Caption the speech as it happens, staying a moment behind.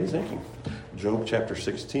Thinking Job chapter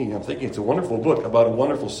 16. I'm thinking it's a wonderful book about a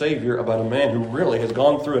wonderful Savior, about a man who really has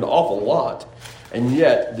gone through an awful lot and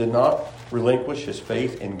yet did not relinquish his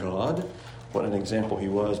faith in God. What an example he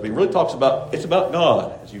was. But he really talks about, it's about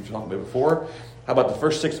God, as you've talked about before. How about the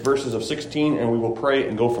first 6 verses of 16, and we will pray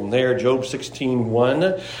and go from there. Job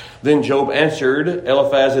 16:1. Then Job answered,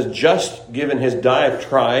 Eliphaz has just given his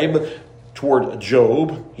diatribe toward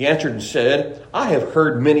Job. He answered and said, I have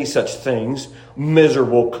heard many such things,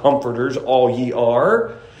 miserable comforters all ye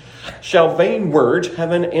are. Shall vain words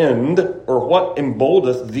have an end, or what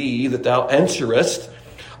emboldeth thee that thou answerest?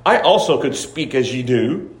 I also could speak as ye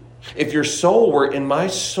do. If your soul were in my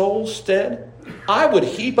soul's stead, I would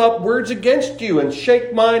heap up words against you and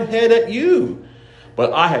shake mine head at you.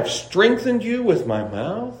 But I have strengthened you with my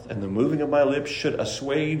mouth, and the moving of my lips should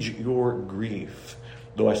assuage your grief.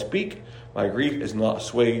 Though I speak, my grief is not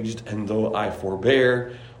assuaged, and though I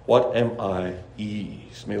forbear, what am I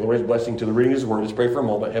ease? May the Lord's blessing to the reading of His Word. Let's pray for a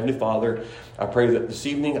moment. Heavenly Father, I pray that this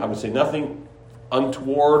evening I would say nothing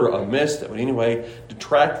untoward or amiss that would in any way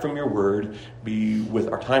detract from your Word. Be with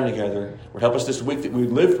our time together. Lord, help us this week that we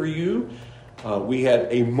would live for you. We had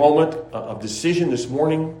a moment of decision this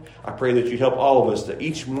morning. I pray that you'd help all of us, that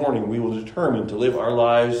each morning we will determine to live our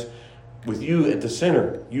lives with you at the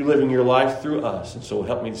center, you living your life through us. And so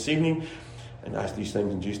help me this evening, and I ask these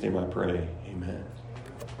things in Jesus' name I pray. Amen.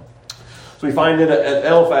 So we find that at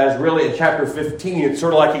Eliphaz, really in chapter 15, it's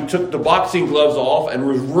sort of like he took the boxing gloves off and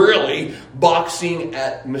was really boxing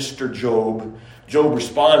at Mr. Job. Job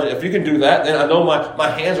responded, if you can do that, then I know my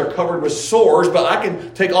hands are covered with sores, but I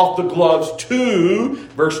can take off the gloves too.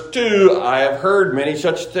 Verse 2, I have heard many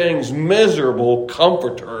such things, miserable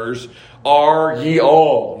comforters are ye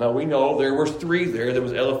all. Now we know there were 3 there. There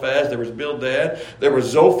was Eliphaz, there was Bildad, there was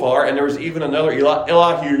Zophar, and there was even another,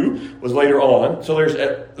 Elihu was later on. So there's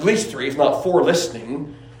at least 3, if not 4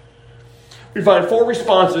 listening. We find 4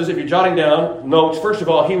 responses, if you're jotting down notes. First of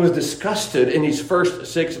all, he was disgusted in these first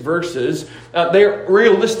 6 verses. They're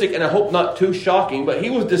realistic and I hope not too shocking, but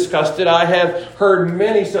he was disgusted. I have heard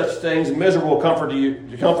many such things, miserable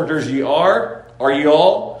comforters ye are ye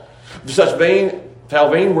all? Such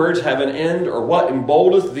vain words have an end, or what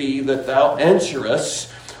emboldeth thee that thou answerest?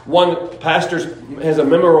 One pastor has a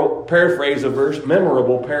memorable paraphrase of verse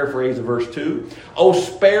 2. Oh,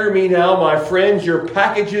 spare me now, my friends, your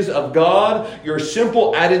packages of God, your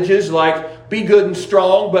simple adages like be good and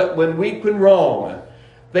strong, but when weak and wrong.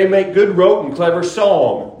 They make good rote and clever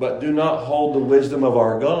song, but do not hold the wisdom of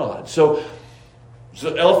our God. So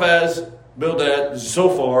Eliphaz, Bildad,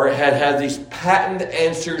 Zophar had these patent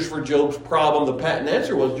answers for Job's problem. The patent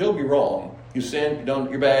answer was, Job, you're wrong. You sinned,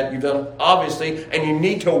 you're bad, you've done obviously, and you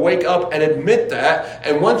need to wake up and admit that.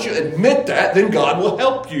 And once you admit that, then God will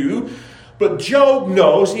help you. But Job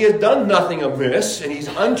knows he has done nothing amiss, and he's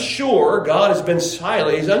unsure. God has been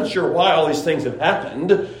silent. He's unsure why all these things have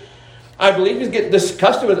happened. I believe he's getting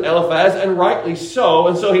disgusted with Eliphaz, and rightly so.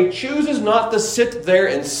 And so he chooses not to sit there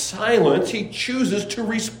in silence. He chooses to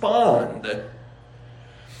respond.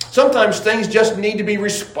 Sometimes things just need to be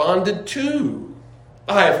responded to.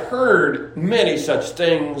 I have heard many such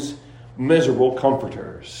things, miserable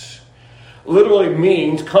comforters. Literally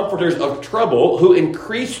means comforters of trouble who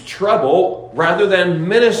increase trouble rather than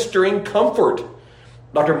ministering comfort.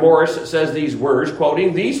 Dr. Morris says these words,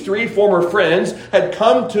 quoting, these 3 former friends had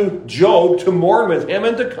come to Job to mourn with him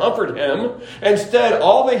and to comfort him. Instead,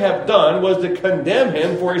 all they have done was to condemn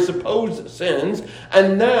him for his supposed sins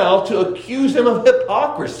and now to accuse him of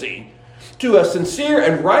hypocrisy. To a sincere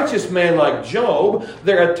and righteous man like Job,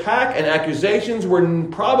 their attack and accusations were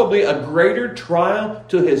probably a greater trial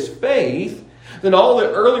to his faith than all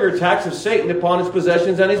the earlier attacks of Satan upon his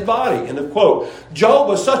possessions and his body. End of quote. Job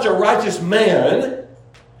was such a righteous man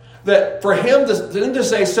that for him to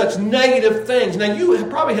say such negative things. Now, you have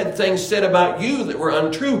probably had things said about you that were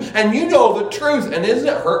untrue, and you know the truth. And isn't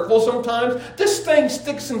it hurtful sometimes? This thing,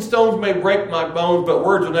 sticks and stones may break my bones, but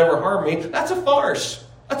words will never harm me. That's a farce.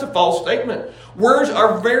 That's a false statement. Words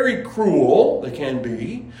are very cruel. They can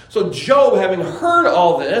be. So Job, having heard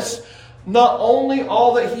all this, not only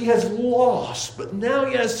all that he has lost, but now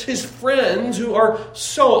he has his friends who are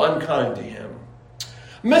so unkind to him.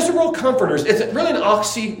 Miserable comforters. It's really an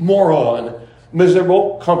oxymoron.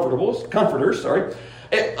 Miserable comforters.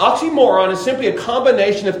 An oxymoron is simply a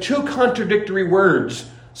combination of 2 contradictory words,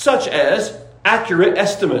 such as accurate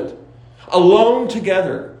estimate, alone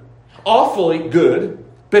together, awfully good,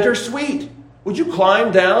 bittersweet. Would you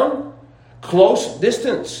climb down? Close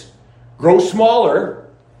distance. Grow smaller.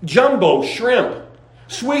 Jumbo shrimp.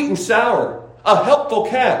 Sweet and sour. A helpful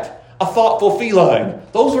cat. a thoughtful feline.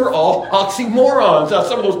 Those are all oxymorons. Now,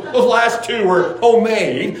 some of those last two were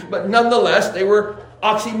homemade, but nonetheless, they were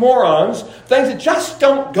oxymorons. Things that just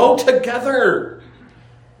don't go together.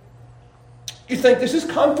 You think this is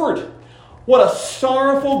comfort. What a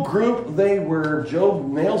sorrowful group they were.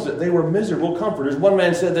 Job nails it. They were miserable comforters. One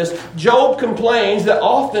man said this: Job complains that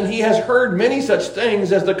often he has heard many such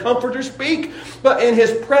things as the comforters speak, but in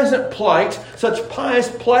his present plight, such pious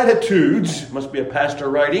platitudes, must be a pastor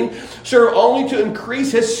writing, serve only to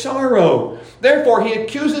increase his sorrow. Therefore, he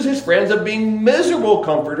accuses his friends of being miserable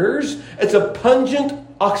comforters. It's a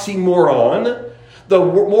pungent oxymoron. The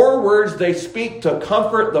more words they speak to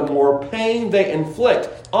comfort, the more pain they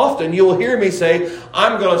inflict. Often you'll hear me say,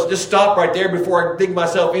 I'm going to just stop right there before I dig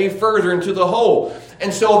myself any further into the hole.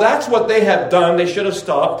 And so that's what they have done. They should have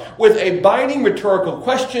stopped. With a biting rhetorical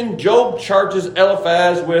question, Job charges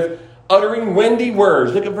Eliphaz with uttering windy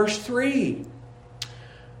words. Look at verse 3.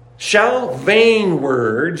 Shall vain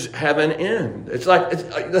words have an end? It's like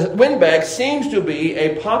the windbag seems to be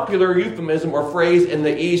a popular euphemism or phrase in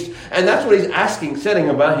the East, and that's what he's asking, saying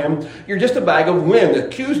about him. You're just a bag of wind.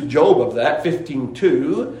 Accused Job of that,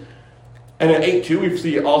 15:2. And in 8:2, we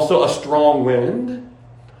see also a strong wind.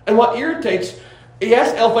 And what irritates, he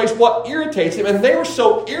asked Eliphaz what irritates him, and they were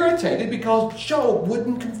so irritated because Job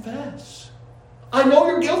wouldn't confess. I know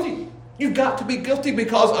you're guilty. You've got to be guilty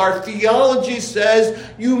because our theology says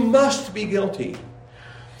you must be guilty.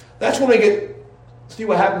 That's when see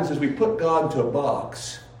what happens is we put God into a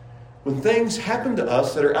box. When things happen to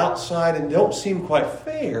us that are outside and don't seem quite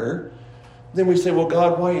fair, then we say, well,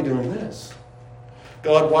 God, why are you doing this?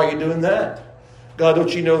 God, why are you doing that? God,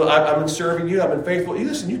 don't you know that I've been serving you? I've been faithful.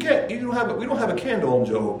 Listen, we don't have a candle on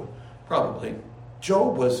Job, probably.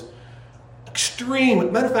 Job was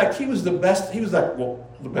extreme. Matter of fact, he was the best. He was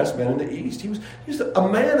the best man in the East. He was a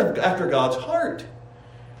man after God's heart.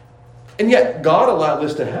 And yet, God allowed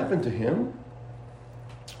this to happen to him.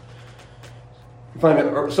 You find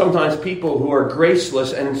that sometimes people who are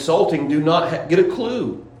graceless and insulting do not get a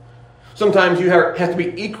clue. Sometimes you have to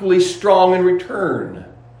be equally strong in return.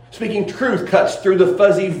 Speaking truth cuts through the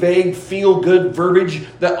fuzzy, vague, feel-good verbiage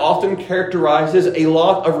that often characterizes a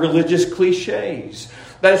lot of religious cliches.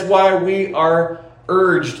 That is why we are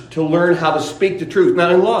urged to learn how to speak the truth,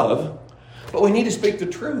 not in love, but we need to speak the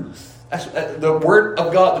truth. That's the word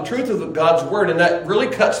of God, the truth of God's word, and that really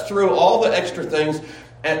cuts through all the extra things.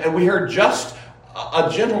 And we heard just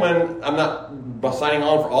a gentleman, I'm not signing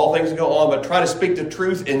on for all things that go on, but try to speak the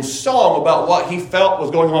truth in song about what he felt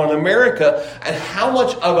was going on in America and how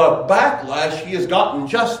much of a backlash he has gotten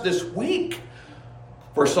just this week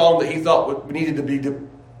for a song that he thought needed to be,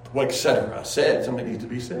 etc. said, something needs to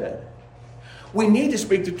be said. We need to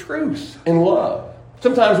speak the truth in love.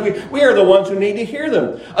 Sometimes we are the ones who need to hear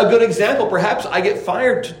them. A good example, perhaps I get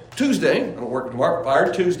fired Tuesday. I'm working tomorrow,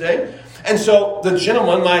 fired Tuesday. And so the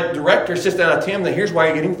gentleman, my director, sits down and tells him that here's why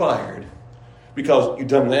you're getting fired. Because you've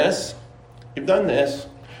done this,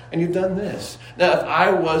 and you've done this. Now,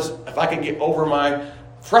 if I could get over my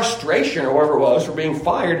frustration or whatever it was for being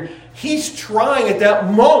fired, he's trying at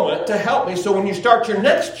that moment to help me. So when you start your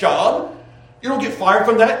next job, you don't get fired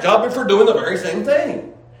from that job but for doing the very same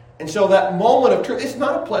thing. And so that moment of truth, it's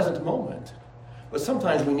not a pleasant moment. But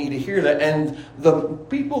sometimes we need to hear that. And the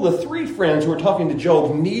three friends who were talking to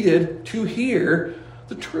Job needed to hear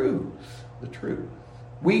the truth. The truth.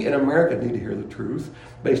 We in America need to hear the truth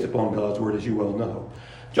based upon God's word, as you well know.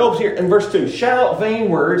 Job's here in verse 2. Shall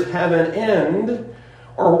vain words have an end?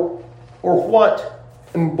 Or what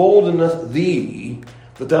emboldeneth thee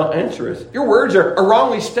that thou answerest? Your words are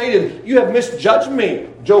wrongly stated. You have misjudged me.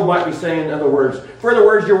 Job might be saying in other words.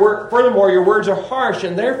 Furthermore, your words are harsh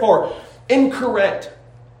and therefore incorrect.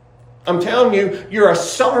 I'm telling you, you're a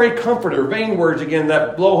sorry comforter. Vain words, again,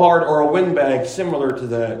 that blowhard or a windbag, similar to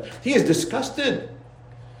that. He is disgusted.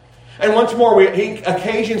 And once more, he's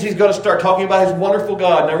going to start talking about his wonderful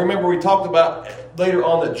God. Now remember, we talked about later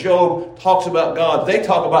on that Job talks about God. They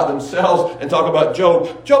talk about themselves and talk about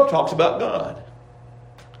Job. Job talks about God.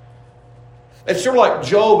 It's sort of like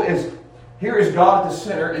here is God at the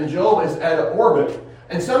center, and Job is at an orbit.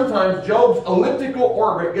 And sometimes Job's elliptical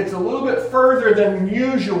orbit gets a little bit further than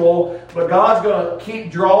usual, but God's going to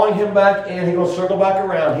keep drawing him back in. He's going to circle back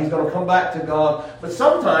around. He's going to come back to God. But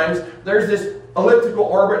sometimes there's this elliptical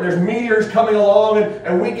orbit, and there's meteors coming along,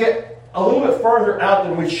 and we get a little bit further out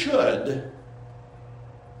than we should.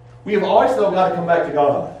 We have always, though, got to come back to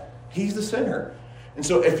God. He's the center. And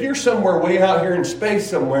so if you're somewhere way out here in space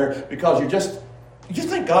somewhere because you just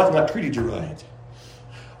think God's not treated you right.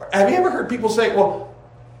 Have you ever heard people say, well,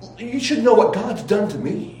 you should know what God's done to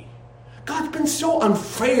me. God's been so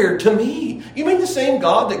unfair to me. You mean the same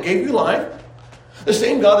God that gave you life? The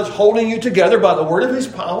same God that's holding you together by the word of his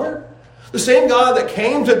power? The same God that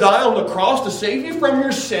came to die on the cross to save you from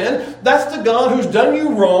your sin? That's the God who's done you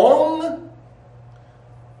wrong?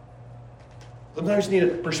 Sometimes you need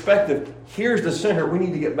a perspective. Here's the center. We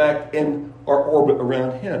need to get back in our orbit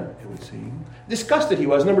around him, it would seem. Disgusted he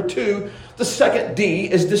was. Number 2, the second D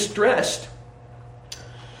is distressed.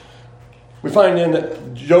 We find then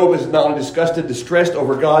that Job is not only disgusted, distressed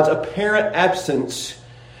over God's apparent absence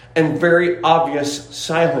and very obvious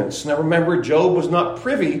silence. Now remember, Job was not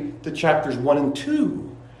privy to chapters 1 and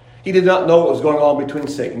 2. He did not know what was going on between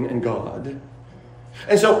Satan and God.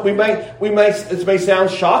 And so it may sound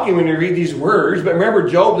shocking when you read these words, but remember,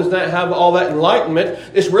 Job does not have all that enlightenment.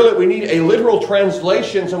 It's really, we need a literal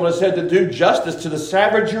translation, someone said, to do justice to the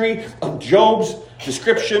savagery of Job's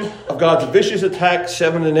description of God's vicious attack,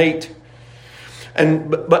 7 and 8.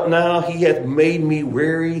 But now he hath made me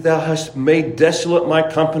weary. Thou hast made desolate my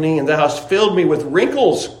company, and thou hast filled me with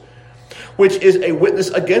wrinkles, which is a witness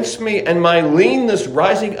against me, and my leanness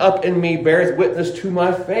rising up in me beareth witness to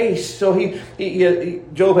my face. So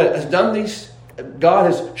Job has done these.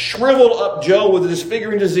 God has shriveled up Job with a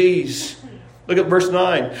disfiguring disease. Look at verse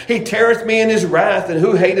 9. He teareth me in his wrath, and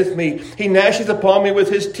who hateth me? He gnasheth upon me with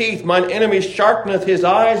his teeth. Mine enemy sharpeneth his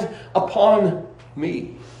eyes upon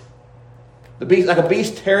me. The beast, like a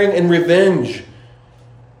beast tearing in revenge.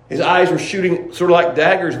 His eyes were shooting sort of like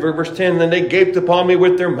daggers. Verse 10, then they gaped upon me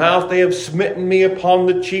with their mouth. They have smitten me upon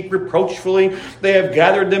the cheek reproachfully. They have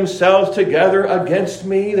gathered themselves together against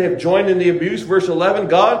me. They have joined in the abuse. Verse 11,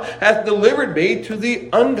 God hath delivered me to the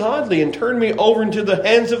ungodly and turned me over into the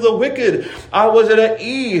hands of the wicked. I was at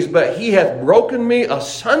ease, but he hath broken me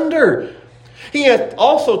asunder. He hath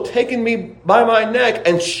also taken me by my neck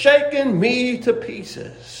and shaken me to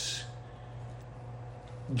pieces.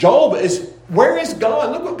 Job is, where is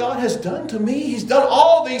God? Look what God has done to me. He's done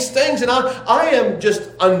all these things, and I am just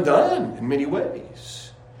undone in many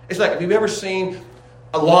ways. It's like, if you've ever seen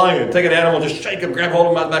a lion take an animal, just shake him, grab hold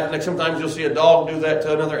of him by the back of the neck. Sometimes you'll see a dog do that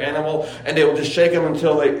to another animal, and they will just shake him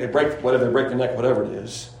until they break the neck, whatever it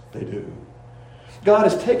is they do. God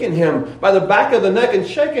has taken him by the back of the neck and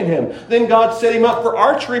shaken him. Then God set him up for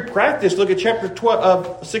archery practice. Look at chapter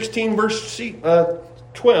 16, verse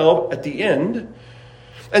 12 at the end.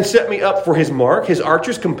 And set me up for his mark. His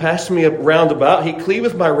archers compass me round about. He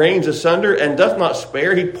cleaveth my reins asunder, and doth not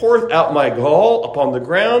spare. He poureth out my gall upon the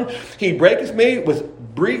ground. He breaketh me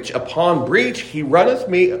with breach upon breach. He runneth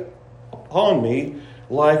me upon me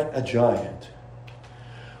like a giant.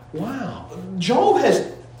 Wow. Job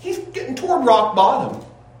he's getting toward rock bottom.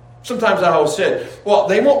 Sometimes I always said, well,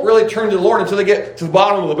 they won't really turn to the Lord until they get to the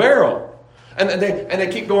bottom of the barrel. And they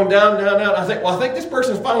keep going down. I think this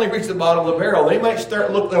person's finally reached the bottom of the barrel. They might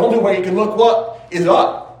start look. The only way you can look what is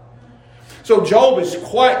up. So Job is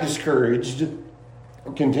quite discouraged.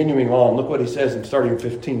 Continuing on, look what he says in starting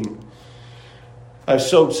 15. I have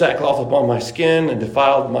sewed sackcloth upon my skin and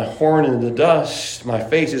defiled my horn in the dust. My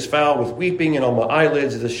face is foul with weeping, and on my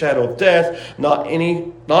eyelids is the shadow of death.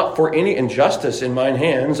 Not for any injustice in mine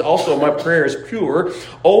hands. Also my prayer is pure.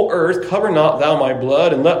 O earth, cover not thou my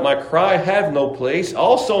blood, and let my cry have no place.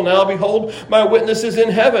 Also now, behold, my witness is in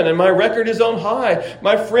heaven, and my record is on high.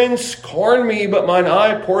 My friends scorn me, but mine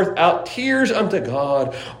eye poureth out tears unto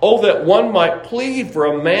God. Oh, that one might plead for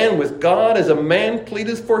a man with God, as a man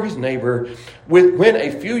pleadeth for his neighbor. When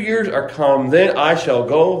a few years are come, then I shall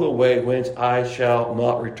go the way whence I shall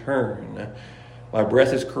not return. My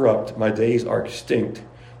breath is corrupt, my days are extinct.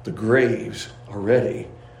 The graves are ready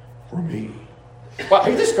for me. Well,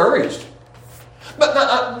 he's discouraged. But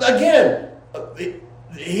again,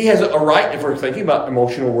 he has a right, if we're thinking about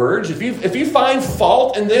emotional words. If you find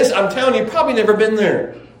fault in this, I'm telling you, you've probably never been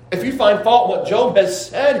there. If you find fault in what Job has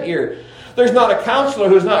said here, there's not a counselor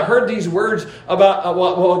who has not heard these words about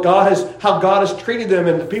how God has treated them.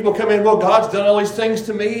 And people come in, well, God's done all these things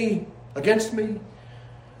to me, against me.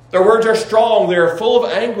 Their words are strong. They are full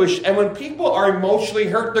of anguish. And when people are emotionally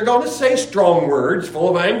hurt, they're going to say strong words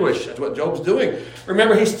full of anguish. That's what Job's doing.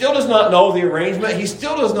 Remember, he still does not know the arrangement. He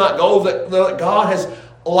still does not know that God has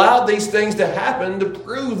allowed these things to happen to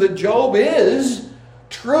prove that Job is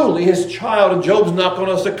truly his child. And Job's not going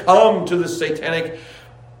to succumb to the satanic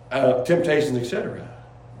temptations, etc.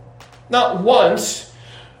 Not once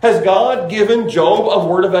has God given Job a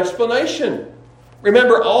word of explanation.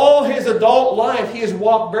 Remember, all his adult life, he has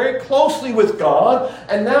walked very closely with God,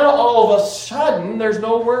 and now all of a sudden, there's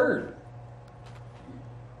no word.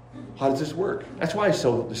 How does this work? That's why he's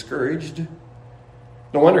so discouraged.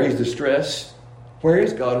 No wonder he's distressed. Where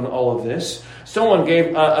is God in all of this? Someone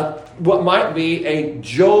gave what might be a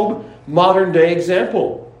Job modern day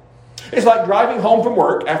example. It's like driving home from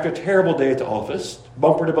work after a terrible day at the office,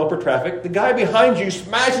 bumper to bumper traffic. The guy behind you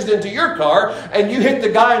smashes into your car and you hit the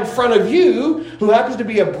guy in front of you who happens to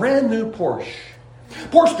be a brand new Porsche.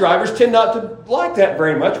 Porsche drivers tend not to like that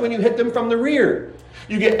very much when you hit them from the rear.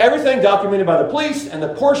 You get everything documented by the police, and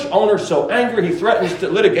the Porsche owner's so angry he threatens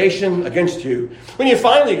litigation against you. When you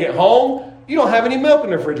finally get home, you don't have any milk in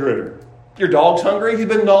the refrigerator. Your dog's hungry, he's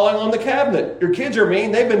been gnawing on the cabinet. Your kids are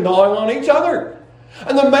mean, they've been gnawing on each other.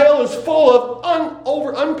 And the mail is full of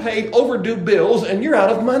unpaid, overdue bills, and you're out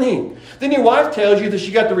of money. Then your wife tells you that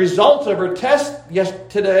she got the results of her test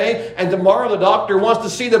today, and tomorrow the doctor wants to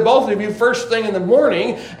see the both of you first thing in the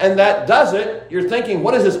morning, and that does it. You're thinking,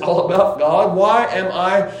 what is this all about, God?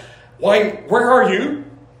 Where are you?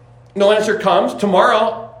 No answer comes.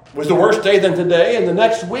 Tomorrow was the worst day than today, and the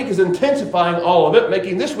next week is intensifying all of it,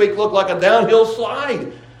 making this week look like a downhill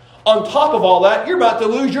slide. On top of all that, you're about to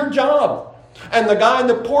lose your job. And the guy in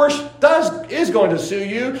the Porsche is going to sue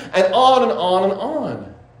you, and on and on and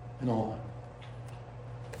on and on.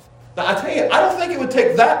 Now, I tell you, I don't think it would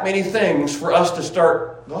take that many things for us to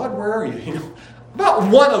start, God, where are you?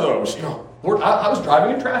 About one of those. Lord, I was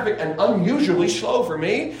driving in traffic and unusually slow for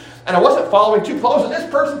me, and I wasn't following too close, and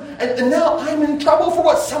this person, and now I'm in trouble for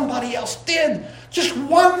what somebody else did. Just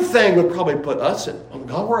one thing would probably put us in, oh,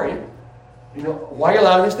 God, where are you? Why are you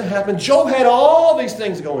allowing this to happen? Job had all these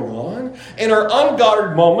things going on. In our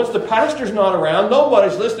unguarded moments, the pastor's not around.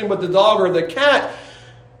 Nobody's listening but the dog or the cat.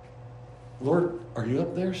 Lord, are you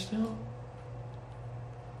up there still?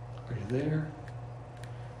 Are you there?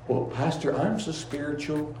 Well, Pastor, I'm so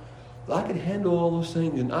spiritual. I could handle all those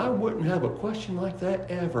things, and I wouldn't have a question like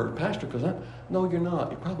that ever. Pastor, no, you're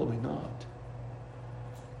not. You're probably not.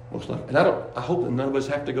 Most likely. And I hope that none of us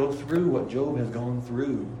have to go through what Job has gone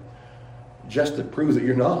through, just to prove that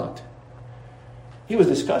you're not. He was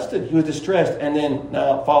disgusted. He was distressed. And then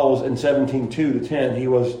now it follows in 17:2 to 10. He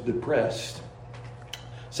was depressed.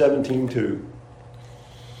 17:2.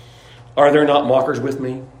 Are there not mockers with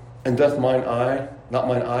me? And doth not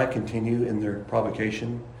mine eye continue in their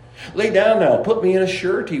provocation? Lay down now, put me in a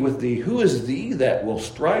surety with thee. Who is thee that will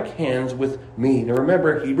strike hands with me? Now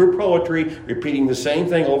remember, Hebrew poetry, repeating the same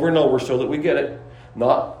thing over and over so that we get it.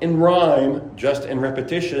 Not in rhyme, just in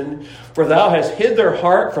repetition. For thou hast hid their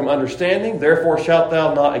heart from understanding, therefore shalt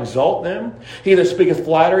thou not exalt them. He that speaketh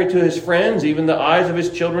flattery to his friends, even the eyes of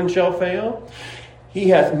his children shall fail. He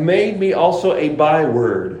hath made me also a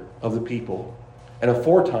byword of the people, and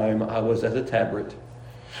aforetime I was as a tabret.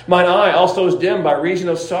 Mine eye also is dim by reason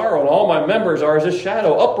of sorrow, and all my members are as a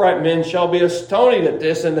shadow. Upright men shall be astonished at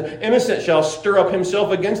this, and the innocent shall stir up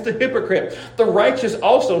himself against the hypocrite. The righteous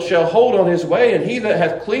also shall hold on his way, and he that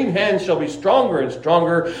hath clean hands shall be stronger and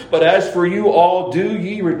stronger. But as for you all, do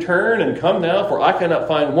ye return and come now, for I cannot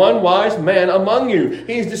find one wise man among you.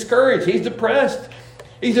 He's discouraged, he's depressed,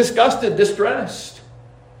 he's disgusted, distressed.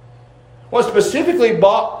 What specifically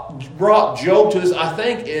brought Job to this, I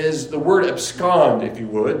think, is the word abscond, if you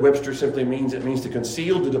would. Webster simply means to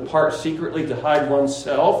conceal, to depart secretly, to hide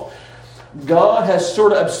oneself. God has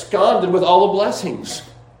sort of absconded with all the blessings.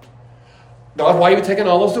 God, why have you taken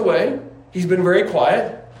all those away? He's been very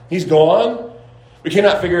quiet. He's gone. We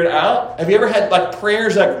cannot figure it out. Have you ever had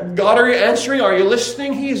prayers like, God, are you answering? Are you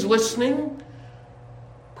listening? He is listening.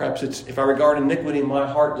 Perhaps it's, if I regard iniquity in my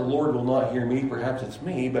heart, the Lord will not hear me. Perhaps it's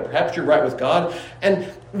me, but perhaps you're right with God. And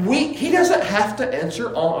He doesn't have to answer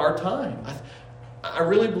on our time. I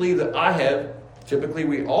really believe that typically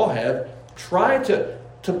we all have, tried to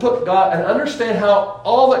put God and understand how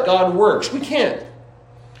all that God works. We can't.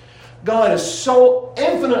 God is so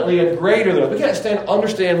infinitely greater than us. We can't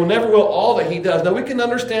understand, we never will, all that He does. Now we can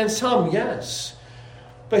understand some, yes.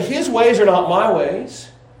 But His ways are not my ways,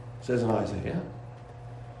 it says in Isaiah.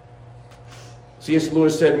 C.S.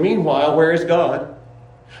 Lewis said, meanwhile, where is God?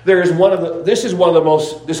 This is one of the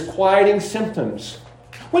most disquieting symptoms.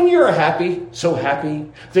 When you're so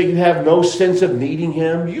happy that you have no sense of needing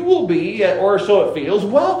Him, you will be, or so it feels,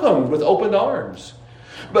 welcomed with open arms.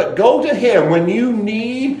 But go to Him when you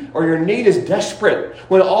need, or your need is desperate,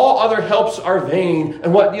 when all other helps are vain.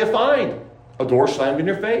 And what do you find? A door slammed in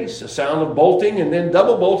your face, a sound of bolting and then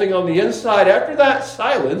double bolting on the inside. After that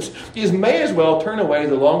silence, you may as well turn away.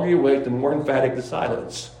 The longer you wait, the more emphatic the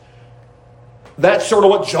silence. That's sort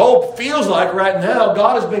of what Job feels like right now.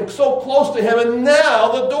 God has been so close to him, and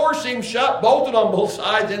now the door seems shut, bolted on both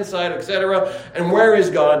sides, inside, etc. And where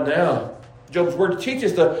is God now? Job's word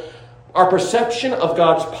teaches our perception of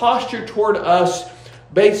God's posture toward us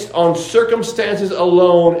based on circumstances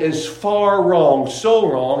alone is far wrong.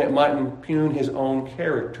 So wrong, it might impugn his own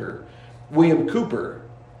character. William Cooper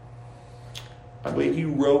I believe he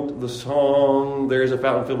wrote the song, There's a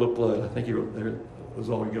Fountain Filled with Blood. I think he wrote, there was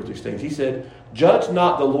all he guilty stains. He said, judge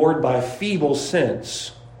not the Lord by feeble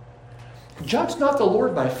sense. Judge not the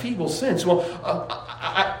Lord by feeble sense. Well,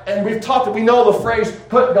 and we've talked that we know the phrase,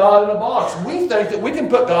 put God in a box. We think that we can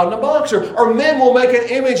put God in a box. Or men will make an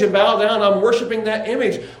image and bow down. I'm worshiping that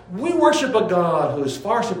image. We worship a God who is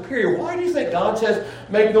far superior. Why do you think God says,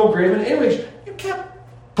 make no graven image? You can't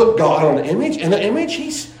put God on an image. In an image,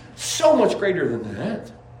 he's so much greater than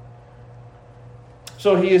that.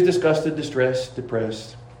 So he is disgusted, distressed,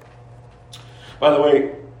 depressed. By the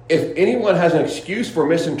way, if anyone has an excuse for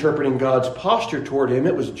misinterpreting God's posture toward him,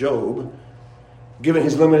 it was Job, given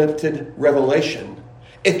his limited revelation.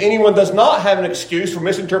 If anyone does not have an excuse for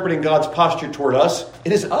misinterpreting God's posture toward us,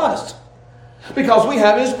 it is us. Because we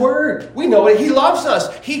have his word. We know it. He loves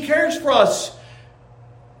us. He cares for us.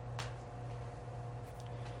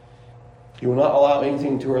 He will not allow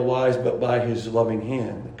anything to our lives but by his loving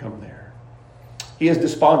hand that come there. He is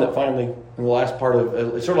despondent finally in the last part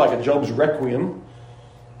of it's sort of like a Job's requiem.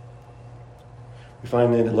 We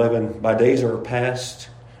find in 11, my days are past,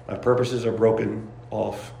 my purposes are broken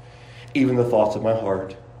off, even the thoughts of my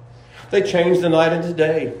heart. They change the night into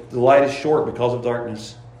day. The light is short because of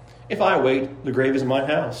darkness. If I wait, the grave is my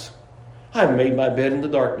house. I have made my bed in the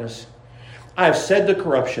darkness. I have said to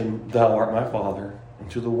corruption, thou art my father,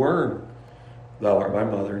 and to the word, thou art my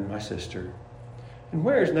mother and my sister. And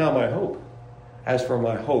where is now my hope? As for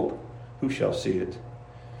my hope, who shall see it?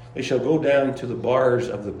 They shall go down to the bars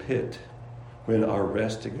of the pit, when our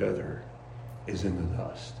rest together is in the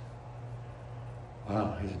dust.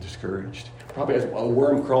 Wow, he's discouraged. Probably as a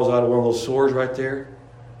worm crawls out of one of those sores right there.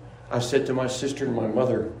 I said to my sister and my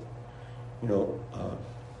mother, I'm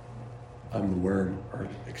the worm, or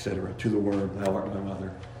etc. To the worm, thou art my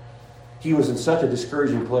mother. He was in such a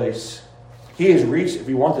discouraging place. He has reached, if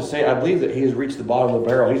you want to say, I believe that he has reached the bottom of the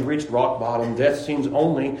barrel. He's reached rock bottom. Death seems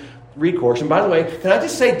only recourse. And by the way, can I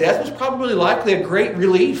just say death was probably likely a great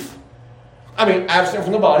relief. I mean, absent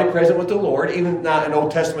from the body, present with the Lord. Even not in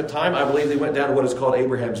Old Testament time, I believe they went down to what is called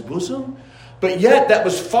Abraham's bosom. But yet, that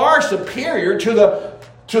was far superior to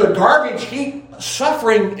the garbage heap,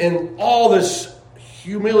 suffering, and all this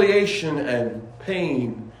humiliation and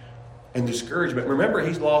pain and discouragement. Remember,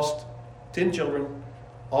 he's lost 10 children,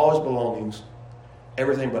 all his belongings,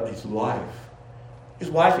 everything but his life.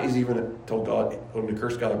 His wife is even told God, told him to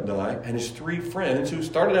curse God and die. And his 3 friends who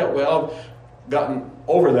started out well, gotten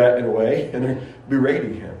over that in a way, and they're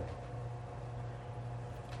berating him.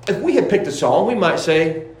 If we had picked a song, we might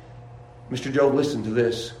say, Mr. Job, listen to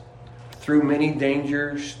this. Through many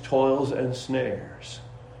dangers, toils, and snares,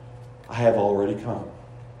 I have already come.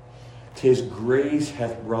 'Tis grace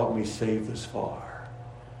hath brought me safe this far,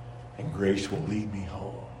 and grace will lead me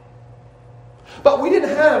home. But we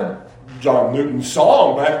didn't have John Newton's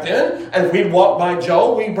song back then. As we'd walk by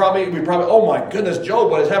Job, we probably, oh my goodness, Job,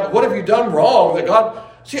 what has happened? What have you done wrong? That God,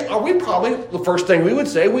 are we probably, the first thing we would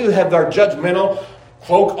say, we would have our judgmental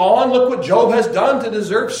cloak on. Look what Job has done to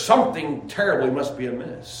deserve something terribly must be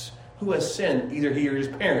amiss. Who has sinned? Either he or his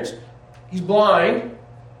parents. He's blind.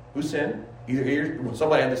 Who sinned? Either he or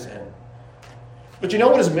somebody had to sin. But you know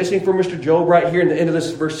what is missing for Mr. Job right here in the end of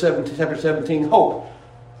this verse 17, chapter 17? Hope.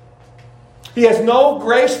 He has no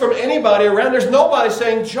grace from anybody around. There's nobody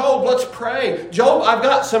saying, Job, let's pray. Job, I've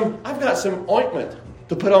got some ointment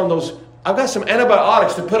to put on those. I've got some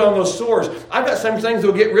antibiotics to put on those sores. I've got some things that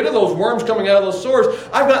will get rid of those worms coming out of those sores.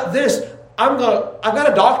 I've got this. I've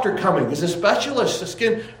got a doctor coming. He's a specialist, a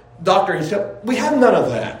skin doctor. He said, we have none of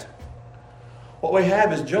that. What we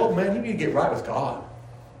have is, Job, man, you need to get right with God.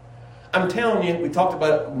 I'm telling you, we talked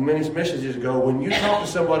about it many messages ago, when you talk to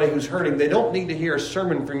somebody who's hurting, they don't need to hear a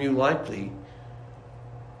sermon from you likely.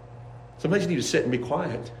 Sometimes you need to sit and be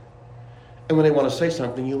quiet. And when they want to say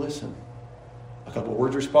something, you listen. A couple of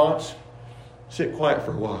words response, sit quiet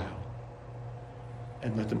for a while.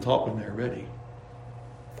 And let them talk when they're ready.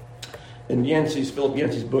 In Philip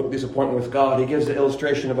Yancey's book, Disappointment with God, he gives the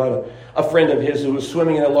illustration about a friend of his who was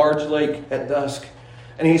swimming in a large lake at dusk.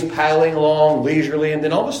 And he's paddling along leisurely, and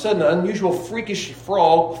then all of a sudden an unusual freakish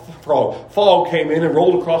fog came in and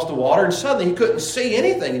rolled across the water, and suddenly he couldn't see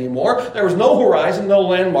anything anymore. There was no horizon, no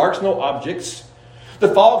landmarks, no objects.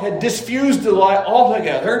 The fog had diffused the light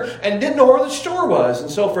altogether and didn't know where the shore was. And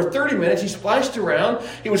so for 30 minutes he splashed around.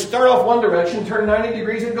 He would start off one direction, turn 90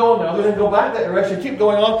 degrees and go another, then go back that direction, keep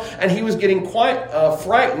going on. And he was getting quite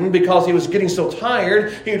frightened because he was getting so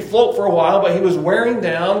tired. He would float for a while, but he was wearing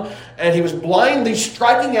down, and he was blindly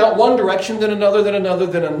striking out one direction, then another, then another,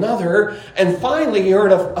 then another. And finally he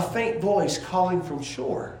heard a faint voice calling from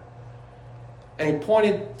shore. And he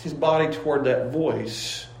pointed his body toward that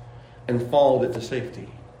voice. and followed it to safety.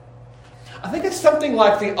 I think it's something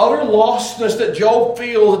like the utter lostness that Job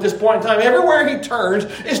feels at this point in time. Everywhere he turns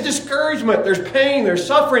is discouragement. There's pain, there's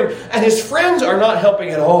suffering, and his friends are not helping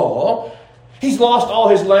at all. He's lost all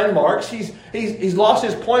his landmarks. He's lost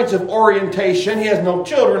his points of orientation. He has no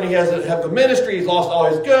children. He doesn't have the ministry. He's lost all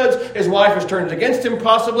his goods. His wife has turned against him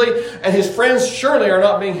possibly, and his friends surely are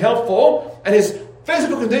not being helpful, and his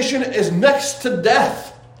physical condition is next to death.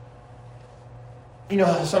 You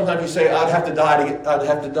know, sometimes you say, I'd have to die to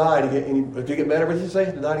get better. What did you say?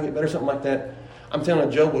 To die to get better, something like that. I'm telling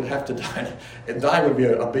you, Job would have to die. And die would be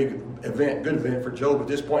a big event, good event for Job at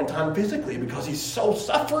this point in time physically, because he's so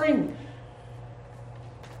suffering.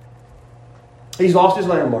 He's lost his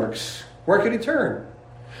landmarks. Where could he turn?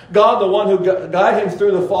 God, the one who guided him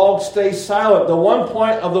through the fog, stays silent. The one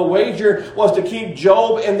point of the wager was to keep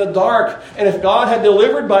Job in the dark. And if God had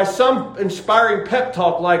delivered by some inspiring pep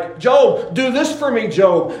talk like, Job, do this for me,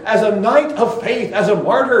 Job, as a knight of faith, as a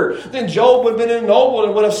martyr, then Job would have been ennobled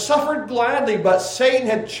and would have suffered gladly. But Satan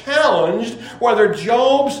had challenged whether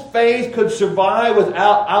Job's faith could survive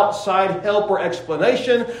without outside help or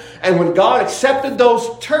explanation. And when God accepted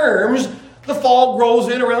those terms, the fog rolls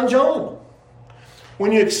in around Job.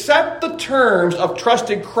 When you accept the terms of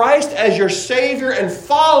trusting Christ as your Savior and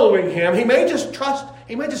following Him, He may just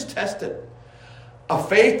test it. A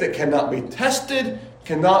faith that cannot be tested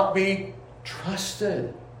cannot be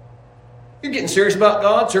trusted. You're getting serious about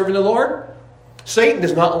God, serving the Lord? Satan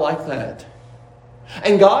does not like that.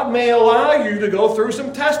 And God may allow you to go through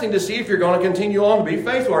some testing to see if you're going to continue on to be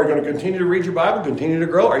faithful. Are you going to continue to read your Bible, continue to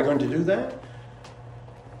grow? Are you going to do that?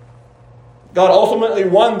 God ultimately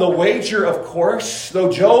won the wager, of course.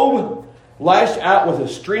 Though Job lashed out with a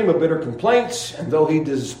stream of bitter complaints, and though he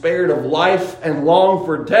despaired of life and longed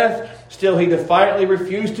for death, still he defiantly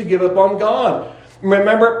refused to give up on God.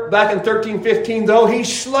 Remember back in 13:15, though he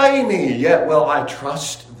slay me, yet will I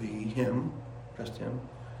trust thee, him. Trust him.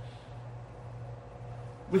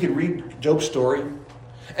 We could read Job's story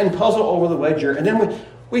and puzzle over the wager, and then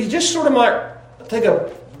we just sort of might take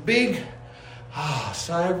a big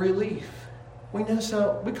sigh of relief.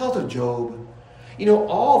 Because of Job,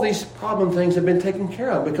 all these problem things have been taken care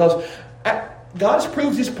of because God has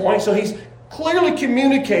proved his point. So he's clearly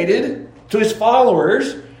communicated to his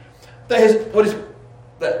followers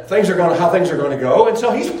that things are how things are going to go. And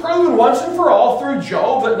so he's proven once and for all through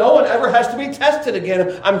Job that no one ever has to be tested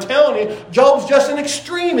again. I'm telling you, Job's just an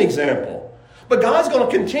extreme example. But God's going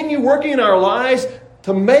to continue working in our lives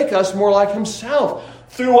to make us more like himself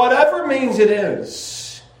through whatever means it is.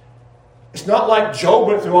 It's not like Job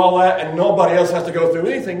went through all that and nobody else has to go through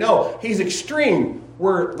anything. No, he's extreme.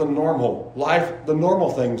 We're the normal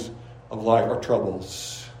things of life are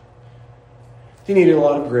troubles. He needed a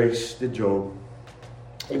lot of grace, did Job.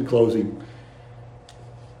 In closing,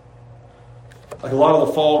 like a lot of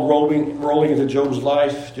the fog rolling into Job's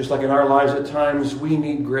life, just like in our lives at times, we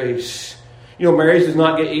need grace. Marriage does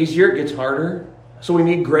not get easier, it gets harder. So we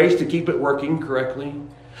need grace to keep it working correctly.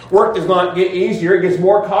 Work does not get easier, it gets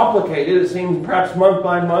more complicated. It seems perhaps month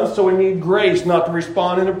by month, so we need grace not to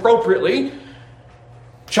respond inappropriately.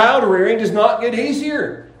 Child rearing does not get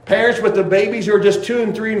easier. Parents with the babies who are just 2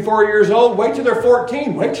 and 3 and 4 years old, wait till they're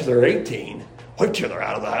 14, wait till they're 18, wait till they're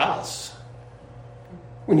out of the house.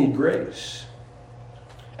 We need grace.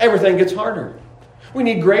 Everything gets harder. We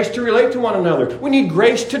need grace to relate to one another. We need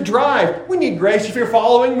grace to drive. We need grace if you're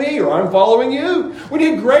following me or I'm following you. We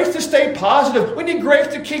need grace to stay positive. We need grace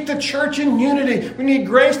to keep the church in unity. We need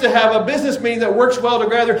grace to have a business meeting that works well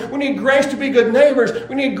together. We need grace to be good neighbors.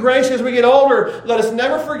 We need grace as we get older. Let us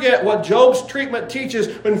never forget what Job's treatment teaches.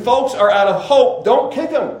 When folks are out of hope, don't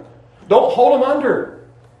kick them. Don't hold them under.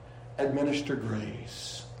 Administer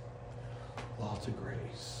grace. Lots of grace.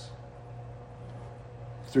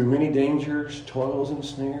 Through many dangers, toils, and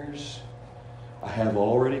snares, I have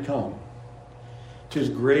already come. 'Tis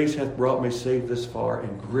grace hath brought me safe this far,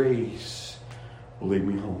 and grace will lead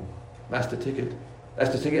me home. That's the ticket.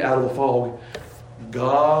 That's the ticket out of the fog.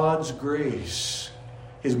 God's grace.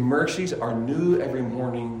 His mercies are new every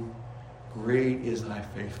morning. Great is thy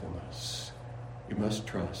faithfulness. You must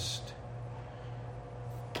trust.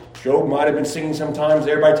 Job might have been singing sometimes,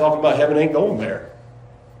 everybody talking about heaven ain't going there,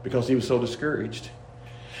 because he was so discouraged.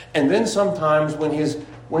 And then sometimes when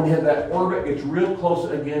that orbit gets real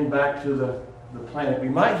close again back to the planet, we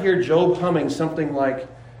might hear Job humming something like,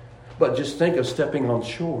 but just think of stepping on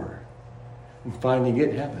shore and finding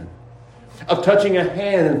it heaven. Of touching a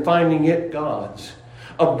hand and finding it God's.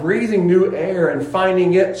 Of breathing new air and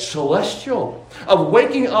finding it celestial. Of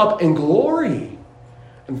waking up in glory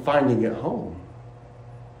and finding it home.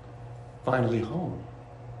 Finally home.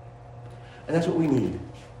 And that's what we need.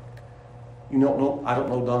 You don't know. I don't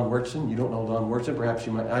know Don Wurtson. You don't know Don Wurtson. Perhaps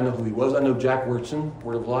you might. I know who he was. I know Jack Wurtson,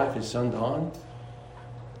 Word of Life, his son Don.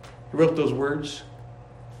 He wrote those words.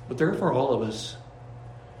 But they're for all of us.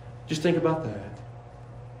 Just think about that.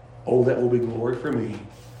 Oh, that will be glory for me.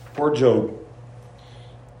 Poor Job.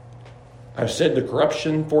 I've said to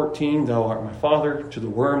corruption, 14, thou art my father, to the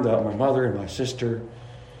worm, thou art my mother and my sister.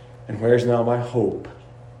 And where's now my hope?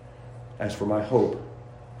 As for my hope,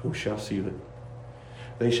 who shall seal it?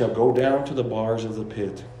 They shall go down to the bars of the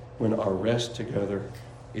pit when our rest together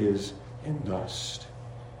is in dust.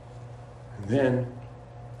 And then,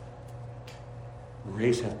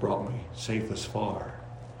 grace hath brought me safe thus far.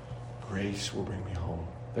 Grace will bring me home.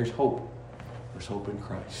 There's hope. There's hope in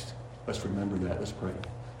Christ. Let's remember that. Let's pray.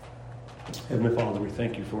 Heavenly Father, we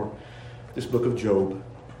thank you for this book of Job.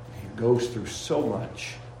 He goes through so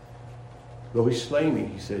much. Though he slay me,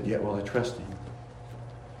 he said, yet will I trust him.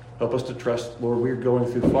 Help us to trust, Lord, we're going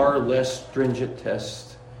through far less stringent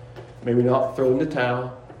tests. May we not throw in the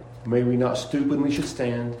towel. May we not stoop when we should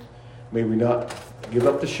stand. May we not give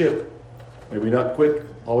up the ship. May we not quit,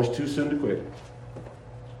 always too soon to quit.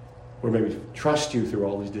 Or may we trust you through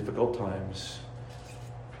all these difficult times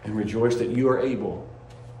and rejoice that you are able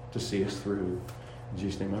to see us through. In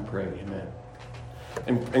Jesus' name I pray, amen.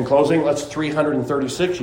 In closing, let's 336.